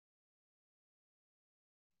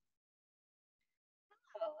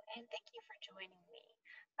and thank you for joining me.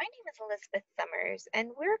 My name is Elizabeth Summers, and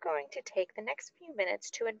we're going to take the next few minutes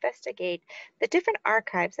to investigate the different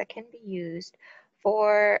archives that can be used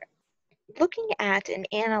for looking at and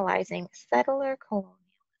analyzing settler colonialism.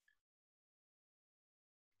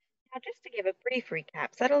 Now, just to give a brief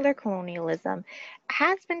recap, settler colonialism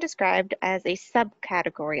has been described as a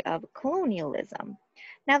subcategory of colonialism.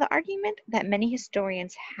 Now, the argument that many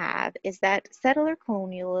historians have is that settler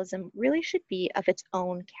colonialism really should be of its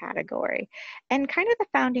own category. And kind of the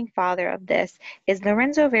founding father of this is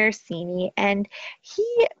Lorenzo Veracini, and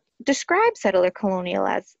he describes settler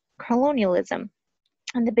colonialism,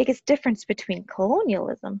 and the biggest difference between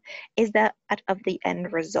colonialism is that of the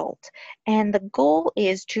end result. And the goal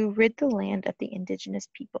is to rid the land of the indigenous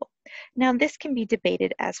people. Now, this can be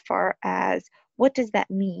debated as far as what does that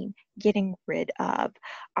mean, getting rid of?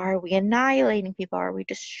 Are we annihilating people? Are we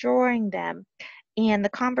destroying them? And the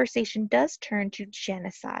conversation does turn to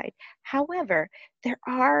genocide. However, there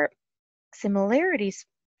are similarities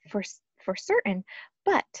for, for certain,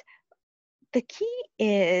 but the key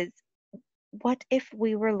is what if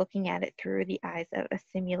we were looking at it through the eyes of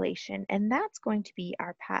assimilation? And that's going to be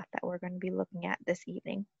our path that we're going to be looking at this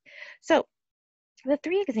evening. So the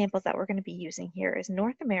three examples that we're going to be using here is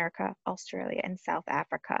North America, Australia, and South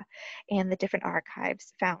Africa, and the different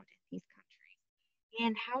archives found in these countries,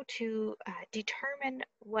 and how to determine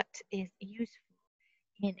what is useful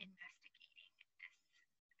in investigating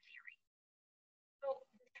this theory. So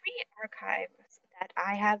the three archives that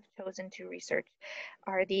I have chosen to research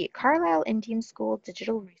are the Carlisle Indian School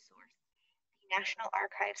Digital Resource, the National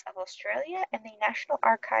Archives of Australia, and the National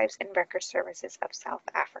Archives and Record Services of South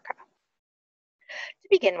Africa. To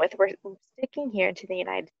begin with, we're sticking here to the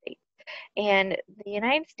United States. And the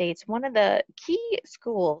United States, one of the key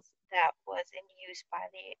schools that was in use by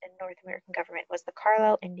the North American government was the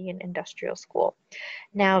Carlisle Indian Industrial School.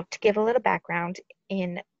 Now, to give a little background,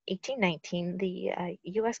 in 1819, the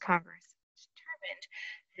U.S. Congress determined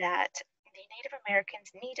that the Native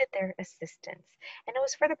Americans needed their assistance, and it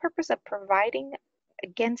was for the purpose of providing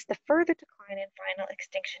against the further decline and final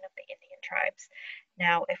extinction of the Indian tribes.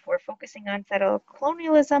 Now, if we're focusing on settler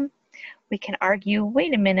colonialism, we can argue,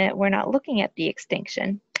 wait a minute, we're not looking at the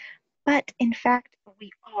extinction. But in fact, we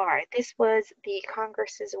are. This was the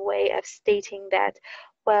Congress's way of stating that,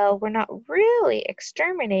 well, we're not really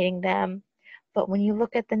exterminating them, but when you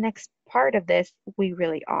look at the next part of this, we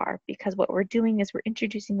really are, because what we're doing is we're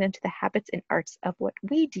introducing them to the habits and arts of what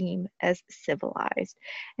we deem as civilized.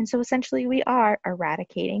 And so essentially, we are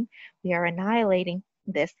eradicating, we are annihilating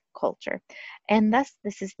this culture. And thus,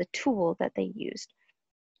 this is the tool that they used.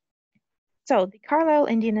 So the Carlisle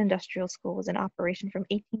Indian Industrial School was in operation from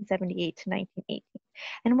 1878 to 1918.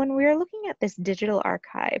 And when we are looking at this digital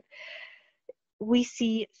archive, we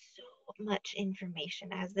see so much information,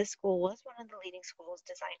 as this school was one of the leading schools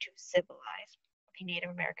designed to civilize the Native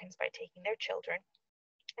Americans by taking their children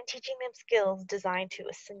and teaching them skills designed to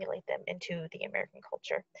assimilate them into the American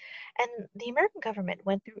culture. And the American government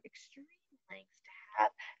went through extreme lengths to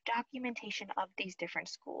have documentation of these different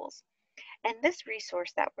schools. And this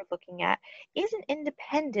resource that we're looking at is an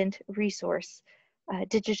independent resource,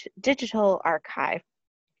 digital archive.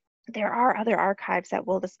 There are other archives that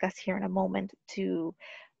we'll discuss here in a moment to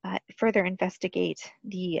further investigate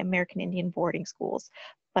the American Indian boarding schools.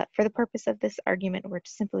 But for the purpose of this argument, we're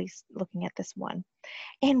simply looking at this one.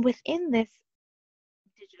 And within this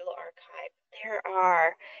digital archive, there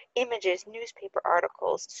are images, newspaper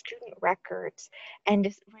articles, student records,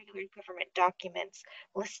 and regular government documents,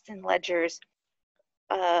 lists and ledgers,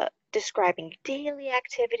 describing daily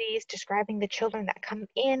activities, describing the children that come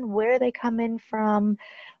in, where they come in from.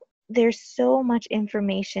 There's so much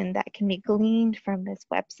information that can be gleaned from this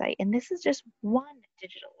website. And this is just one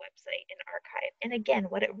digital website and archive. And again,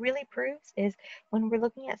 what it really proves is when we're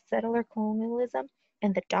looking at settler colonialism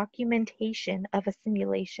and the documentation of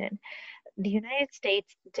assimilation, the United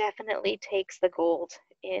States definitely takes the gold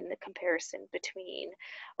in the comparison between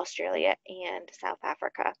Australia and South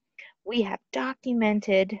Africa. We have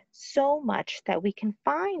documented so much that we can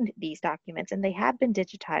find these documents, and they have been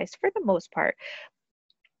digitized for the most part.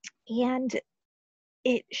 And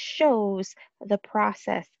it shows the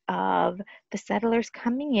process of the settlers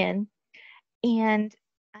coming in and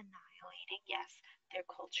annihilating, yes, their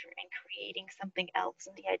culture and creating something else.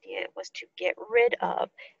 And the idea was to get rid of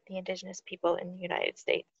the indigenous people in the United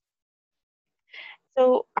States.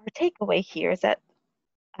 So our takeaway here is that,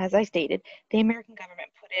 as I stated, the American government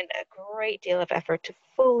put in a great deal of effort to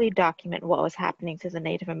fully document what was happening to the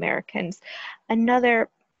Native Americans. Another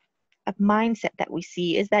mindset that we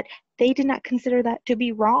see is that they did not consider that to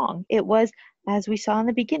be wrong. It was, as we saw in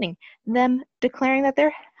the beginning, them declaring that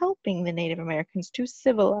they're helping the Native Americans to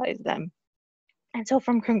civilize them. And so,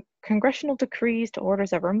 from congressional decrees to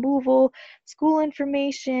orders of removal, school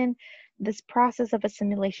information, this process of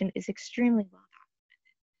assimilation is extremely well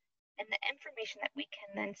documented. And the information that we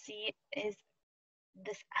can then see is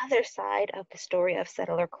this other side of the story of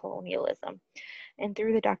settler colonialism. And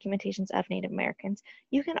through the documentations of Native Americans,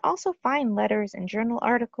 you can also find letters and journal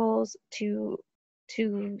articles to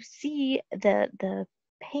see the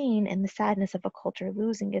pain and the sadness of a culture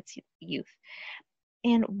losing its youth.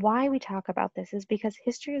 And why we talk about this is because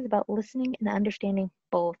history is about listening and understanding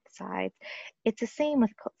both sides. It's the same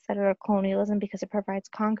with settler colonialism because it provides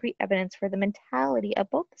concrete evidence for the mentality of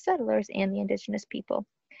both the settlers and the indigenous people.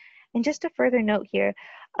 And just a further note here,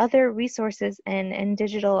 other resources and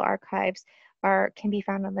digital archives can be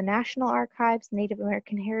found on the National Archives, Native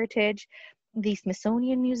American Heritage. The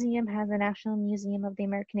Smithsonian Museum has a National Museum of the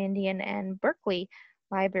American Indian, and Berkeley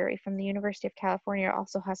Library from the University of California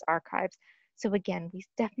also has archives. So again, we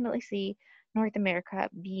definitely see North America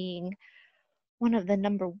being one of the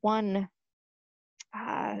number one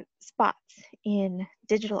spots in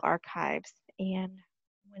digital archives, and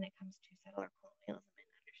when it comes to settler colonialism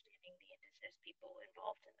and understanding the indigenous people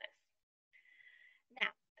involved in this.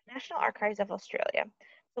 Now, the National Archives of Australia.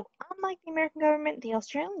 So unlike the American government, the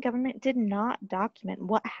Australian government did not document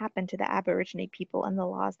what happened to the Aborigine people and the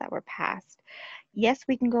laws that were passed. Yes,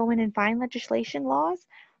 we can go in and find legislation laws,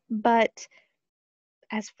 but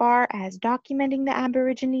as far as documenting the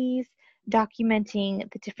Aborigines, documenting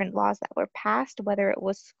the different laws that were passed, whether it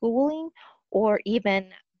was schooling or even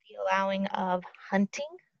the allowing of hunting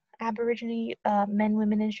Aborigine men,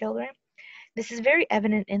 women, and children, this is very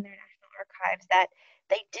evident in their national archives that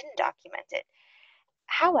they didn't document it.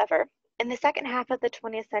 However, in the second half of the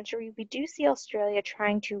 20th century, we do see Australia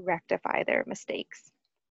trying to rectify their mistakes.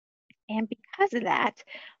 And because of that,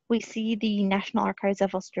 we see the National Archives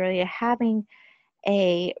of Australia having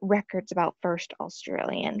records about first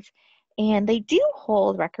Australians. And they do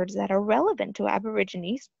hold records that are relevant to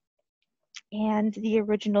Aborigines and the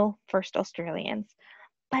original first Australians.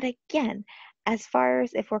 But again, as far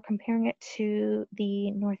as if we're comparing it to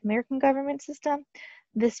the North American government system,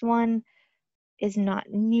 this one is not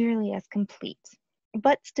nearly as complete,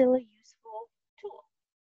 but still a useful tool.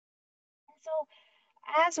 And so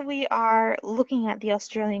as we are looking at the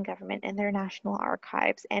Australian government and their national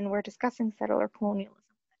archives, and we're discussing settler colonialism,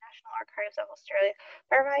 the National Archives of Australia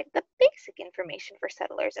provide the basic information for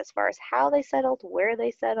settlers as far as how they settled, where they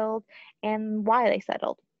settled, and why they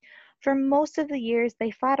settled. For most of the years, they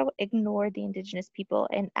flat out ignored the indigenous people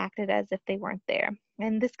and acted as if they weren't there.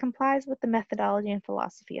 And this complies with the methodology and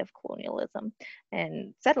philosophy of colonialism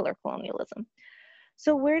and settler colonialism.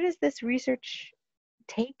 So where does this research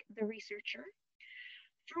take the researcher?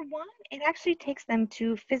 For one, it actually takes them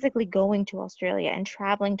to physically going to Australia and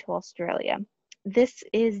traveling to Australia. This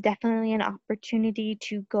is definitely an opportunity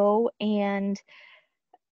to go and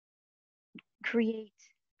create,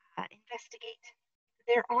 investigate.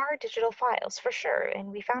 There are digital files for sure,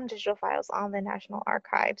 and we found digital files on the National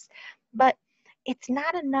Archives, but it's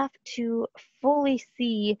not enough to fully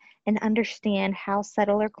see and understand how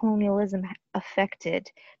settler colonialism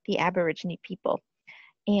affected the Aborigine people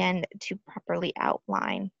and to properly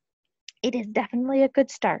outline. It is definitely a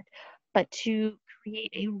good start, but to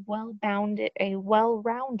create a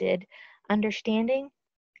well-rounded understanding,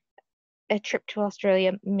 a trip to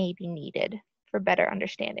Australia may be needed for better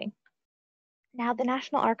understanding. Now, the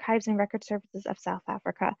National Archives and Record Services of South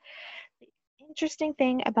Africa. The interesting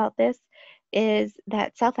thing about this is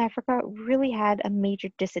that South Africa really had a major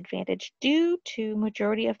disadvantage due to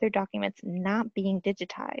majority of their documents not being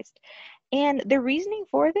digitized. And the reasoning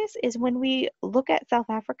for this is when we look at South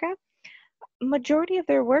Africa, majority of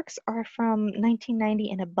their works are from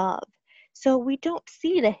 1990 and above. So we don't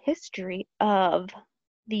see the history of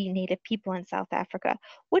the Native people in South Africa,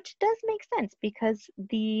 which does make sense because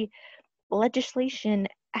the legislation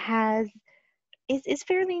is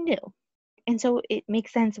fairly new. And so it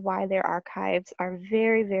makes sense why their archives are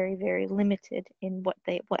very, very, very limited in what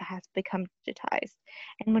has become digitized.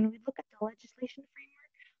 And when we look at the legislation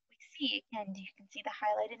framework, we see, again, you can see the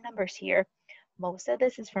highlighted numbers here. Most of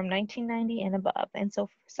this is from 1990 and above. And so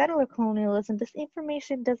for settler colonialism, this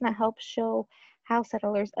information does not help show how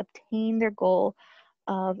settlers obtain their goal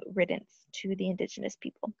of riddance to the indigenous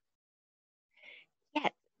people.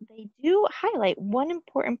 Yet, they do highlight one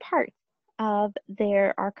important part of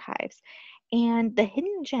their archives. And the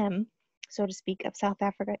hidden gem so to speak, of South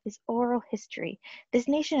Africa is oral history. This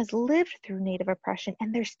nation has lived through Native oppression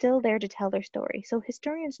and they're still there to tell their story. So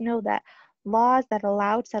historians know that laws that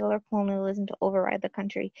allowed settler colonialism to override the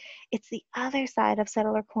country, it's the other side of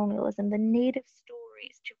settler colonialism, the Native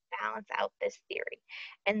stories, to balance out this theory.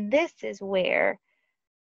 And this is where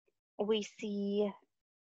we see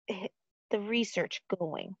the research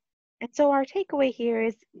going. And so our takeaway here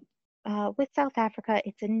is with South Africa,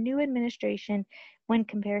 it's a new administration when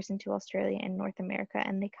comparison to Australia and North America,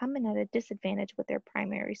 and they come in at a disadvantage with their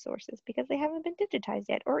primary sources because they haven't been digitized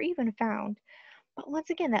yet or even found. But once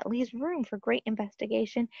again, that leaves room for great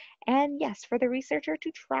investigation and, yes, for the researcher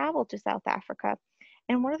to travel to South Africa.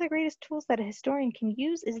 And one of the greatest tools that a historian can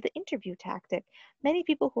use is the interview tactic. Many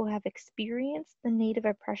people who have experienced the Native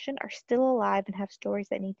oppression are still alive and have stories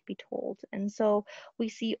that need to be told. And so we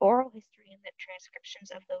see oral history and the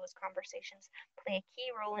transcriptions of those conversations play a key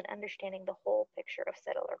role in understanding the whole picture of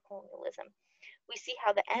settler colonialism. We see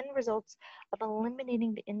how the end results of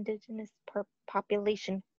eliminating the indigenous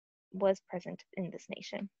population was present in this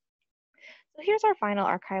nation. So here's our final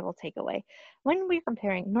archival takeaway. When we're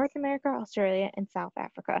comparing North America, Australia, and South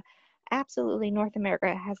Africa, absolutely North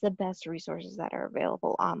America has the best resources that are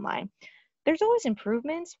available online. There's always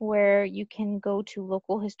improvements where you can go to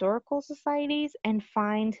local historical societies and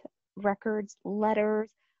find records, letters,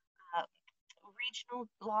 uh, regional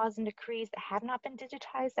laws and decrees that have not been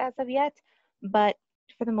digitized as of yet, but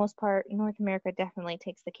for the most part, North America definitely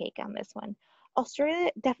takes the cake on this one.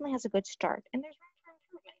 Australia definitely has a good start, and there's room for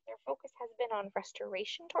improvement. Their focus has been on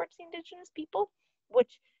restoration towards the Indigenous people,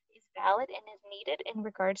 which is valid and is needed in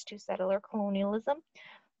regards to settler colonialism,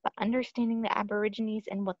 but understanding the Aborigines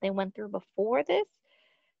and what they went through before this,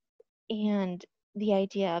 and the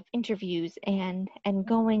idea of interviews and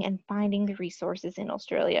going and finding the resources in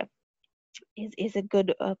Australia is a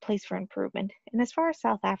good place for improvement. And as far as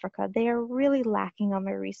South Africa, they are really lacking on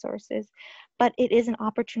their resources, but it is an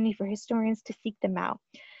opportunity for historians to seek them out.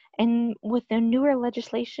 And with the newer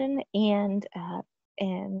legislation and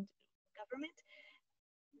government,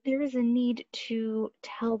 there is a need to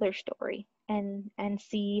tell their story and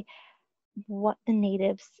see what the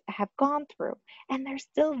natives have gone through, and they're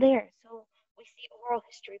still there. So we see oral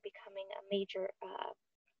history becoming a major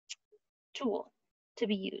tool to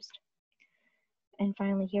be used. And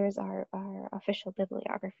finally, here's our official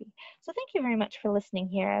bibliography. So thank you very much for listening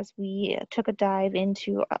here as we took a dive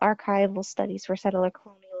into archival studies for settler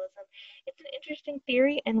colonialism. It's an interesting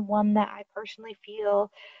theory and one that I personally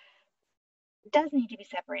feel does need to be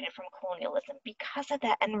separated from colonialism because of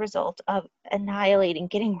that end result of annihilating,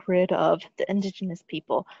 getting rid of the indigenous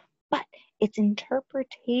people. But its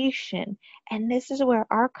interpretation, and this is where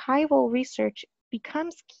archival research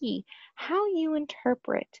becomes key, how you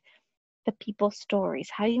interpret the people's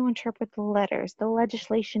stories, how you interpret the letters, the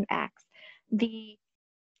legislation acts, the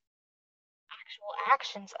actual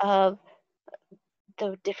actions of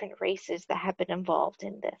the different races that have been involved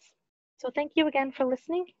in this. So thank you again for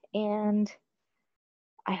listening, and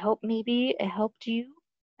I hope maybe it helped you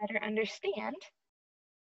better understand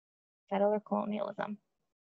settler colonialism.